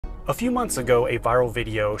A few months ago, a viral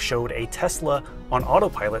video showed a Tesla on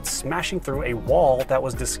autopilot smashing through a wall that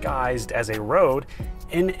was disguised as a road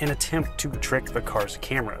in an attempt to trick the car's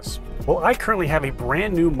cameras. Well, I currently have a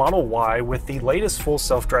brand new Model Y with the latest full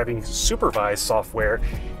self-driving supervised software,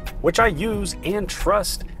 which I use and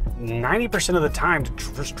trust 90% of the time to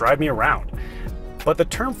just drive me around. But the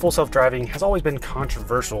term full self-driving has always been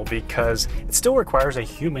controversial because it still requires a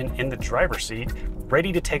human in the driver's seat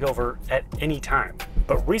ready to take over at any time.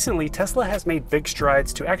 But recently, Tesla has made big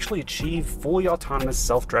strides to actually achieve fully autonomous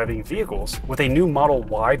self-driving vehicles, with a new Model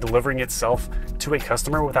Y delivering itself to a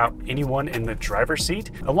customer without anyone in the driver's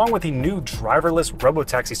seat, along with a new driverless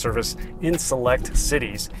robotaxi service in select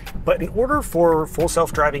cities. But in order for full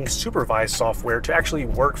self-driving supervised software to actually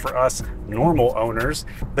work for us normal owners,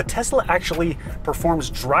 the Tesla actually performs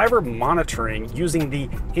driver monitoring using the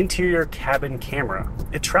interior cabin camera.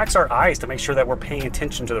 It tracks our eyes to make sure that we're paying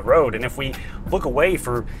attention to the road, and if we look away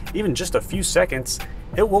for even just a few seconds,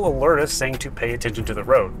 it will alert us saying to pay attention to the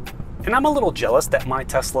road. And I'm a little jealous that my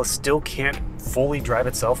Tesla still can't fully drive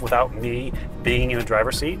itself without me being in the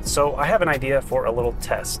driver's seat, so I have an idea for a little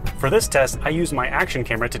test. For this test, I used my action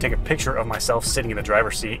camera to take a picture of myself sitting in the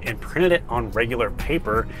driver's seat and printed it on regular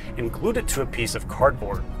paper and glued it to a piece of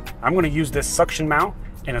cardboard. I'm going to use this suction mount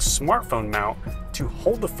and a smartphone mount to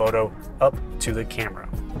hold the photo up to the camera.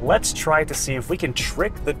 Let's try to see if we can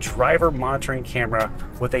trick the driver monitoring camera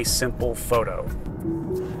with a simple photo.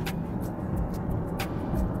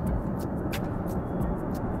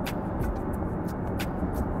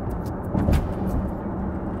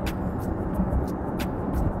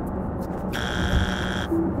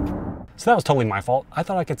 So that was totally my fault. I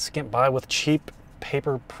thought I could skimp by with cheap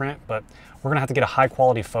paper print, but we're gonna have to get a high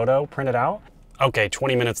quality photo printed out. Okay,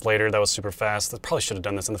 20 minutes later, that was super fast. I probably should have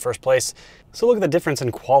done this in the first place. So look at the difference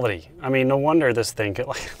in quality. I mean, no wonder this thing could,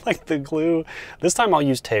 like the glue. This time I'll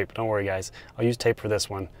use tape, don't worry guys. I'll use tape for this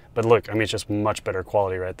one. But look, I mean, it's just much better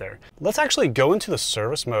quality right there. Let's actually go into the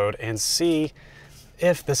service mode and see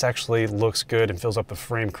if this actually looks good and fills up the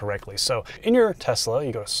frame correctly. So in your Tesla,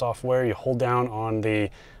 you go to software, you hold down on the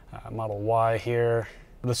Model Y here.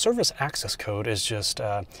 The service access code is just,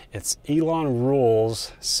 it's Elon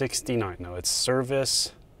Rules 69. No, it's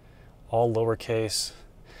service, all lowercase.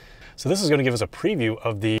 So this is going to give us a preview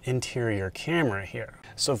of the interior camera here.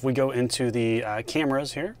 So if we go into the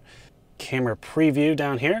cameras here, camera preview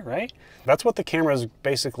down here, right? That's what the camera is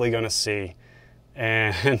basically going to see.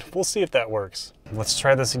 And we'll see if that works. Let's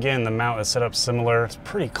try this again. The mount is set up similar. It's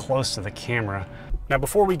pretty close to the camera. Now,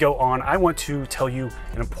 before we go on, I want to tell you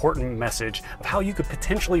an important message of how you could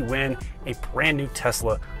potentially win a brand new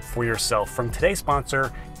Tesla for yourself from today's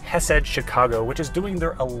sponsor, Hesed Chicago, which is doing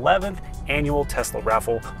their 11th annual Tesla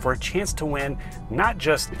raffle for a chance to win not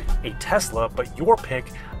just a Tesla, but your pick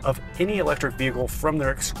of any electric vehicle from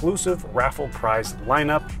their exclusive raffle prize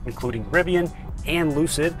lineup, including Rivian and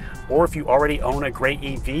Lucid. Or if you already own a great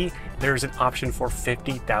EV, there's an option for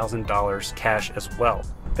 $50,000 cash as well.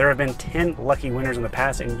 There have been 10 lucky winners in the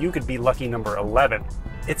past, and you could be lucky number 11.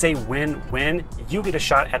 It's a win-win. You get a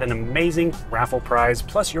shot at an amazing raffle prize,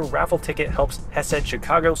 plus your raffle ticket helps Hesed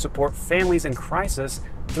Chicago support families in crisis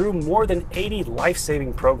through more than 80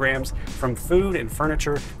 life-saving programs, from food and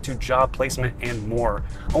furniture to job placement and more.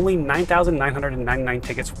 Only 9,999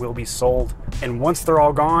 tickets will be sold, and once they're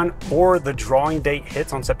all gone or the drawing date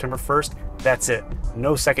hits on September 1st, that's it.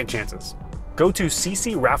 No second chances. Go to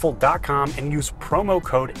ccraffle.com and use promo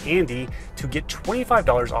code Andy to get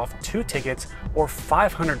 $25 off 2 tickets or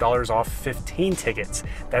 $500 off 15 tickets.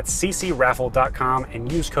 That's ccraffle.com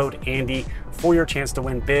and use code Andy for your chance to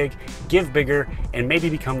win big, give bigger, and maybe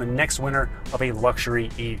become the next winner of a luxury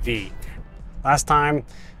EV. Last time,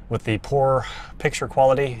 with the poor picture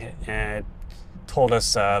quality, it told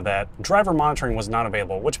us that driver monitoring was not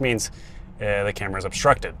available, which means the camera is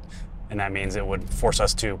obstructed. And that means it would force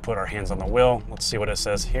us to put our hands on the wheel. Let's see what it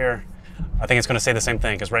says here. I think it's going to say the same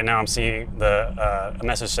thing, because right now I'm seeing a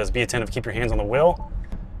message says, be attentive, keep your hands on the wheel.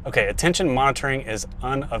 Okay, attention monitoring is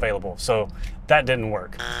unavailable. So that didn't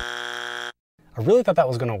work. I really thought that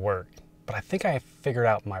was going to work, but I think I figured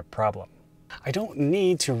out my problem. I don't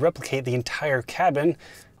need to replicate the entire cabin.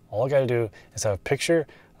 All I got to do is have a picture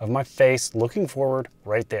of my face looking forward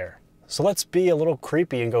right there. So let's be a little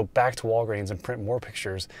creepy and go back to Walgreens and print more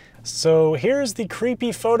pictures. So here's the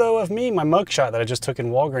creepy photo of me, my mugshot that I just took in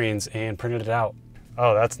Walgreens and printed it out.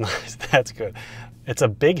 Oh, that's nice, that's good. It's a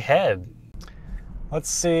big head. Let's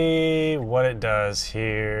see what it does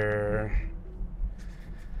here.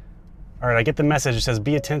 All right, I get the message. It says,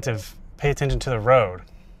 be attentive, pay attention to the road.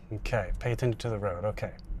 Okay, pay attention to the road,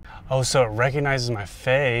 okay. Oh, so it recognizes my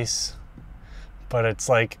face, but it's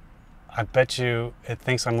like, I bet you it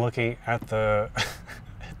thinks I'm looking at the,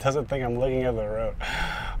 it doesn't think I'm looking at the road.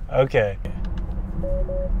 Okay.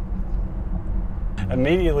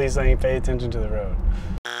 Immediately saying pay attention to the road.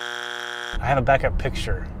 I have a backup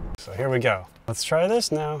picture. So here we go. Let's try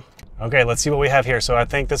this now. Okay, let's see what we have here. So I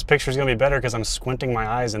think this picture is gonna be better because I'm squinting my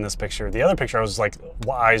eyes in this picture. The other picture I was like,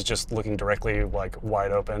 eyes just looking directly like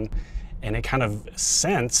wide open. And it kind of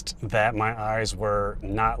sensed that my eyes were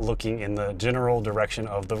not looking in the general direction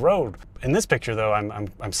of the road. In this picture though,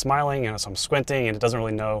 I'm smiling and so I'm squinting and it doesn't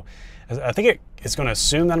really know. I think it's gonna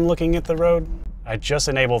assume that I'm looking at the road. I just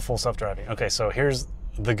enabled full self-driving. Okay, so here's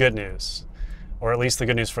the good news, or at least the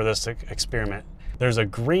good news for this experiment. There's a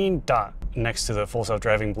green dot next to the full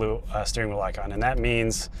self-driving blue steering wheel icon, and that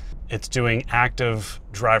means it's doing active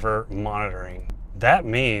driver monitoring. That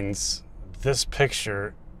means this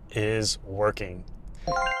picture is working.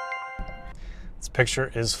 This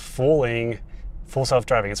picture is fooling full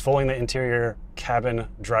self-driving. It's fooling the interior cabin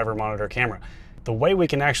driver monitor camera. The way we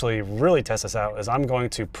can actually really test this out is I'm going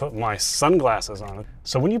to put my sunglasses on.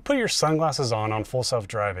 So when you put your sunglasses on full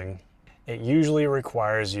self-driving, it usually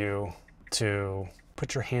requires you to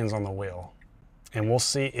put your hands on the wheel. And we'll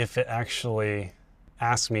see if it actually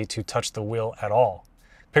asks me to touch the wheel at all.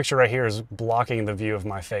 Picture right here is blocking the view of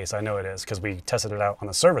my face. I know it is because we tested it out on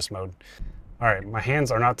the service mode. All right, my hands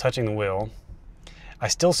are not touching the wheel. I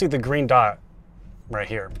still see the green dot right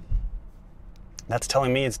here. That's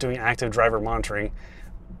telling me it's doing active driver monitoring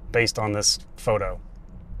based on this photo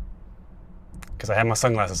because I have my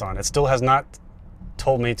sunglasses on. It still has not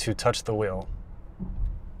told me to touch the wheel.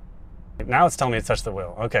 Now it's telling me to touch the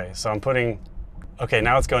wheel. Okay, so I'm putting, okay,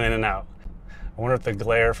 now it's going in and out. I wonder if the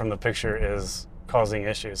glare from the picture is causing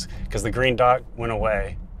issues because the green dot went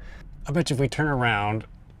away. I bet you if we turn around,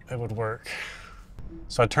 it would work.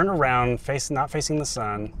 So I turn around, not facing the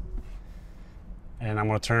sun, and I'm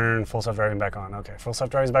gonna turn full self-driving back on. Okay, full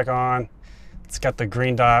self-driving is back on. It's got the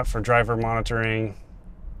green dot for driver monitoring.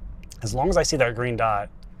 As long as I see that green dot,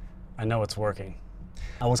 I know it's working.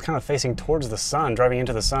 I was kind of facing towards the sun, driving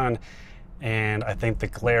into the sun, and I think the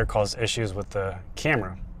glare caused issues with the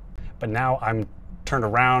camera. But now I'm turned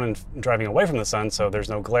around and driving away from the sun, so there's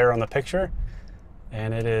no glare on the picture,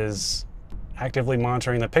 and it is actively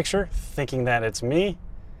monitoring the picture, thinking that it's me.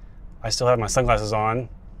 I still have my sunglasses on.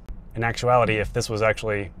 In actuality, if this was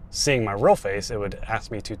actually seeing my real face, it would ask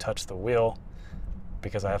me to touch the wheel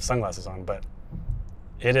because I have sunglasses on, but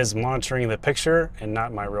it is monitoring the picture and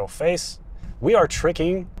not my real face. We are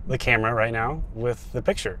tricking the camera right now with the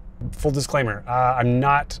picture. Full disclaimer, I'm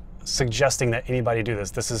not suggesting that anybody do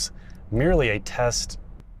this. This is merely a test.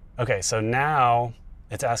 Okay, so now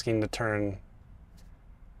it's asking to turn.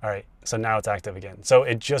 All right, so now it's active again. So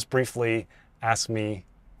it just briefly asked me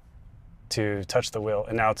to touch the wheel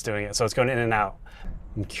and now it's doing it. So it's going in and out.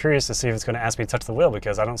 I'm curious to see if it's going to ask me to touch the wheel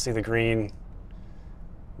because I don't see the green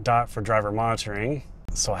dot for driver monitoring.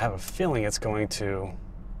 So I have a feeling it's going to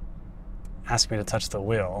ask me to touch the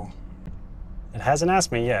wheel. It hasn't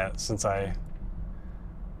asked me yet since I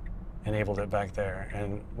enabled it back there.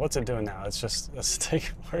 And what's it doing now? It's just,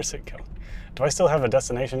 where's it going? Do I still have a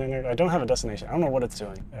destination in there? I don't have a destination. I don't know what it's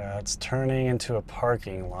doing. It's turning into a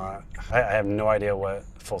parking lot. I have no idea what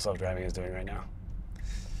full self-driving is doing right now.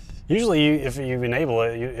 Usually if you enable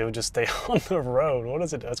it, it would just stay on the road. What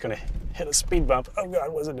is it? It's gonna hit a speed bump. Oh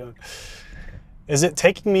God, what is it doing? Is it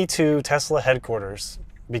taking me to Tesla headquarters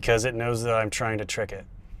because it knows that I'm trying to trick it?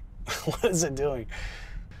 What is it doing?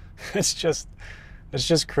 It's just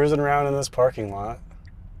cruising around in this parking lot.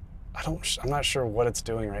 I'm not sure what it's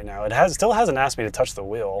doing right now. It still hasn't asked me to touch the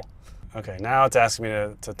wheel. Okay, now it's asking me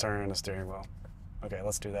to turn the steering wheel. Okay,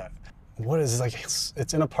 let's do that. What is this? Like,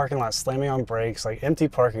 it's in a parking lot, slamming on brakes, like empty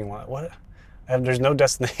parking lot. What? There's no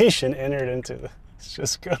destination entered into this. It's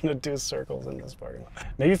just gonna do circles in this parking lot.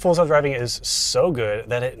 Maybe full self-driving is so good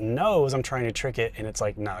that it knows I'm trying to trick it and it's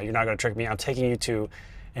like, no, you're not gonna trick me. I'm taking you to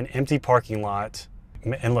an empty parking lot.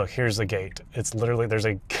 And look, here's the gate. It's literally, there's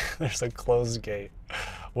a closed gate.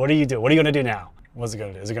 What do you do? What are you gonna do now? What's it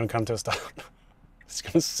gonna do? Is it gonna come to a stop? It's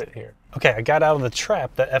gonna sit here. Okay, I got out of the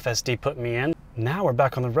trap that FSD put me in. Now we're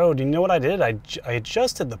back on the road. You know what I did? I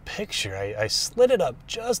adjusted the picture. I slid it up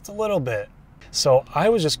just a little bit. So I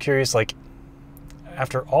was just curious, like,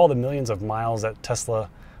 after all the millions of miles that Tesla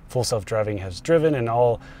full self-driving has driven and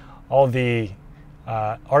all the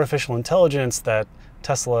artificial intelligence that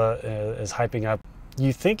Tesla is hyping up,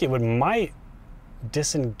 you think it might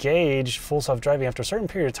disengage full self-driving after a certain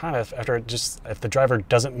period of time if the driver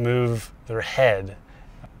doesn't move their head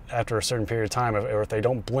after a certain period of time, or if they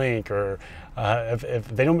don't blink, or if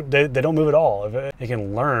they don't move at all. If it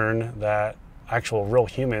can learn that actual real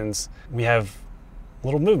humans, we have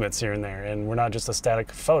little movements here and there, and we're not just a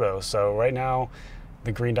static photo. So right now,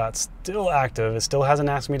 the green dot's still active. It still hasn't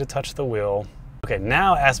asked me to touch the wheel. Okay,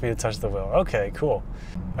 now it asked me to touch the wheel. Okay, cool.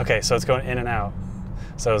 Okay, so it's going in and out.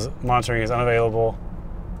 So monitoring is unavailable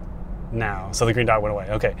now. So the green dot went away.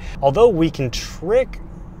 Okay, although we can trick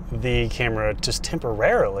the camera just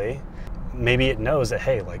temporarily, maybe it knows that,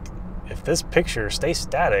 hey, like, if this picture stays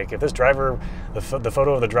static, if this driver, the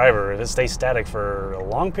photo of the driver, if it stays static for a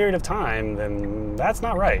long period of time, then that's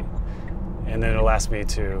not right. And then it'll ask me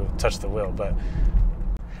to touch the wheel. But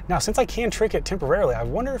now, since I can trick it temporarily, I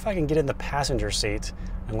wonder if I can get in the passenger seat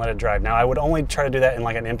and let it drive. Now, I would only try to do that in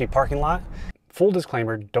like an empty parking lot. Full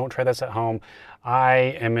disclaimer, don't try this at home.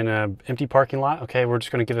 I am in an empty parking lot. Okay, we're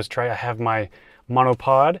just gonna give this a try. I have my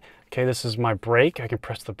monopod. Okay, this is my brake. I can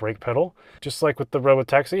press the brake pedal. Just like with the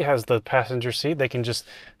Robotaxi, has the passenger seat. They can just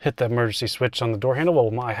hit the emergency switch on the door handle.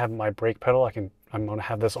 Well, I have my brake pedal. I'm gonna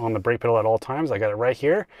have this on the brake pedal at all times. I got it right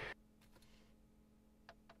here.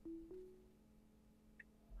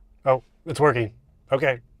 Oh, it's working.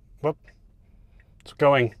 Okay, whoop. It's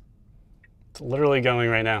going. It's literally going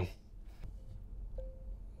right now.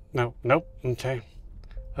 No, nope, okay.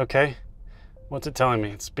 Okay, what's it telling me?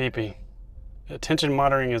 It's beeping. Attention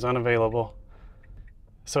monitoring is unavailable.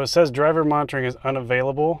 So it says driver monitoring is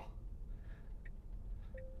unavailable.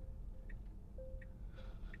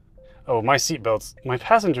 Oh, my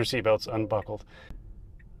passenger seatbelt's unbuckled.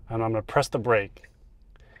 And I'm gonna press the brake.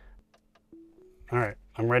 All right,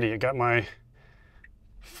 I'm ready. I got my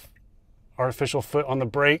artificial foot on the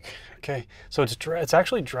brake. Okay, so it's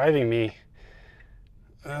actually driving me.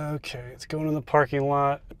 Okay, it's going in the parking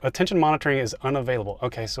lot. Attention monitoring is unavailable.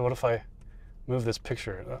 Okay, so what if I move this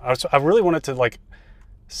picture? I really wanted to like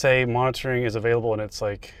say monitoring is available and it's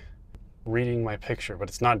like reading my picture, but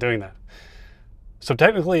it's not doing that. So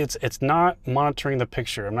technically it's not monitoring the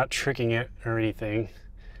picture. I'm not tricking it or anything.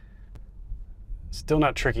 Still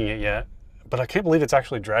not tricking it yet, but I can't believe it's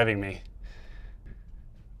actually driving me.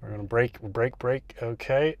 We're gonna brake.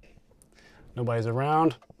 Okay, nobody's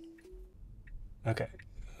around. Okay,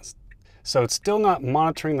 so it's still not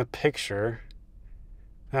monitoring the picture.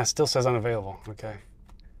 That still says unavailable. Okay,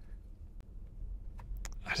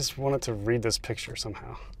 I just wanted to read this picture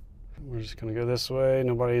somehow. We're just gonna go this way.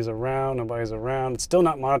 Nobody's around. It's still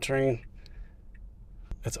not monitoring.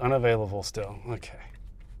 It's unavailable still. Okay.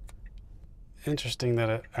 Interesting that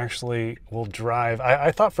it actually will drive.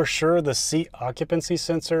 I thought for sure the seat occupancy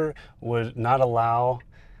sensor would not allow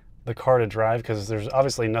the car to drive because there's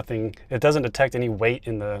obviously nothing, it doesn't detect any weight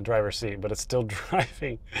in the driver's seat, but it's still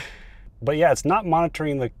driving. But yeah, it's not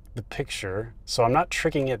monitoring the picture, so I'm not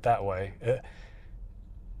tricking it that way,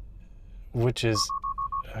 which is,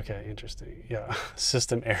 okay, interesting. Yeah,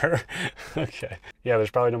 system error. Okay, yeah,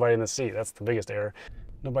 there's probably nobody in the seat. That's the biggest error.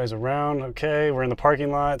 Nobody's around. Okay, we're in the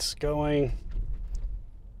parking lot. It's going.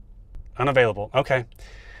 Unavailable. Okay.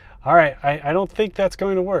 All right. I don't think that's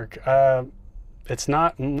going to work. It's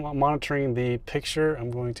not monitoring the picture.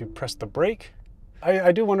 I'm going to press the brake.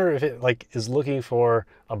 I do wonder if it like is looking for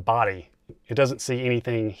a body. It doesn't see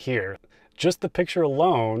anything here. Just the picture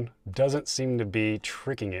alone doesn't seem to be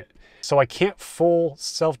tricking it. So I can't full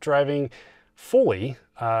self-driving fully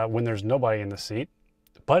when there's nobody in the seat,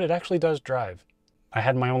 but it actually does drive. I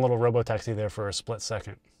had my own little Robotaxi there for a split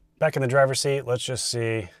second. Back in the driver's seat, let's just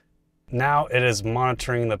see. Now it is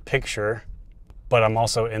monitoring the picture, but I'm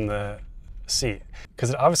also in the seat because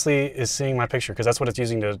it obviously is seeing my picture because that's what it's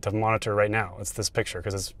using to monitor right now. It's this picture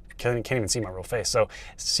because it can't even see my real face. So it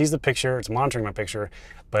sees the picture, it's monitoring my picture,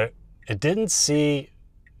 but it didn't see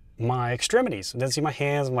my extremities. It didn't see my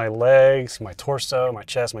hands, my legs, my torso, my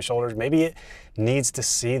chest, my shoulders. Maybe it needs to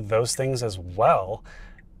see those things as well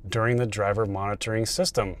during the driver monitoring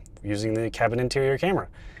system using the cabin interior camera.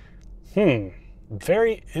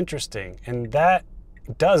 Very interesting. And that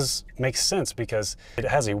does make sense because it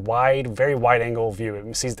has a very wide angle view.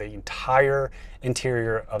 It sees the entire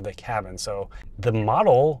interior of the cabin. So the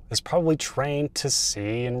model is probably trained to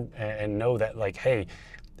see and know that, like, hey,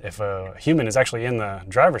 if a human is actually in the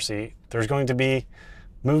driver's seat, there's going to be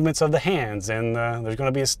movements of the hands and there's going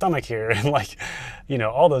to be a stomach here and, like, you know,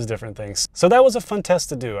 all those different things. So that was a fun test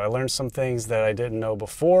to do. I learned some things that I didn't know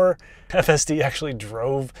before. FSD actually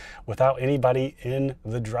drove without anybody in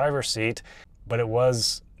the driver's seat, but it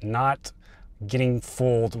was not getting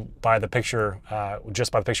fooled by the picture,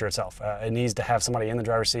 just by the picture itself. It needs to have somebody in the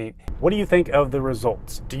driver's seat. What do you think of the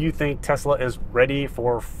results? Do you think Tesla is ready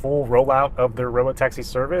for full rollout of their Robotaxi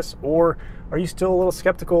service, or are you still a little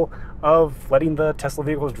skeptical of letting the Tesla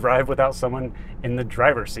vehicles drive without someone in the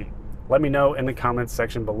driver's seat? Let me know in the comments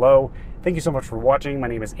section below. Thank you so much for watching. My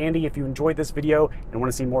name is Andy. If you enjoyed this video and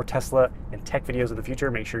want to see more Tesla and tech videos in the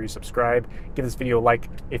future, make sure you subscribe. Give this video a like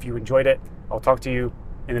if you enjoyed it. I'll talk to you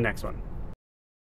in the next one.